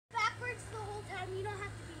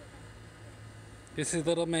This is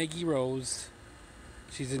little Maggie Rose.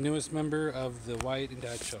 She's the newest member of the Wyatt and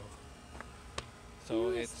Dad show. So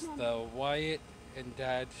it's the Wyatt and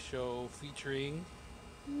Dad show featuring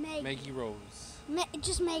Maggie Rose.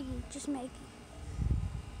 Just Maggie. Just Maggie.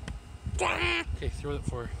 Okay, throw it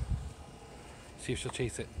for her. See if she'll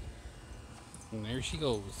chase it. And there she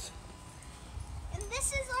goes. And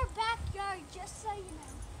this is our backyard, just so you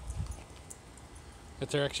know.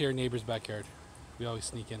 That's actually our neighbor's backyard. We always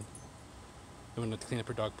sneak in. We want to clean up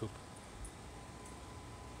her dog poop.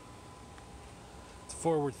 It's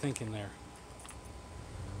forward thinking there.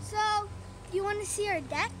 So, you want to see our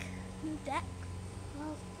deck? New deck?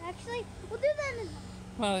 Well, actually, we'll do that in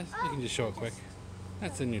Well, you can just show it quick.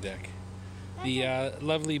 That's the new deck. The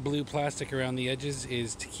lovely blue plastic around the edges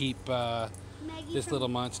is to keep this little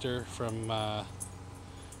monster from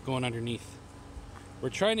going underneath. We're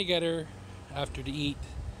trying to get her after to eat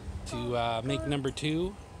to make number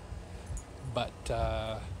 2,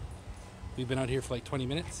 but we've been out here for like 20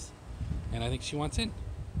 minutes and I think she wants in.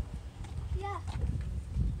 Yeah.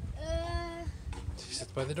 She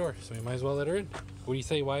sits by the door, so we might as well let her in. What do you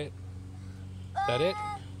say, Wyatt? Is that it?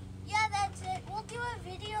 Yeah, that's it. We'll do a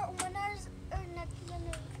video when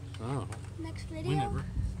next video.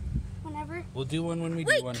 Whenever. We'll do one when we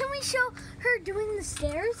do one. Wait, can we show her doing the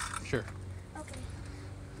stairs? Sure. Okay.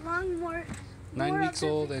 9 weeks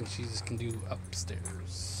old and she just can do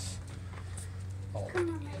upstairs. Come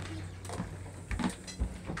on, Maggie.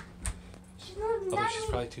 Although she's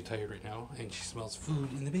probably too tired right now and she smells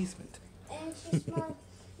food in the basement. And she smells...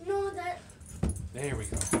 There we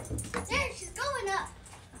go. There, she's going up.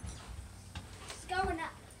 She's going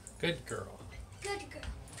up. Good girl. Good girl.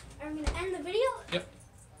 Are we going to end the video? Yep.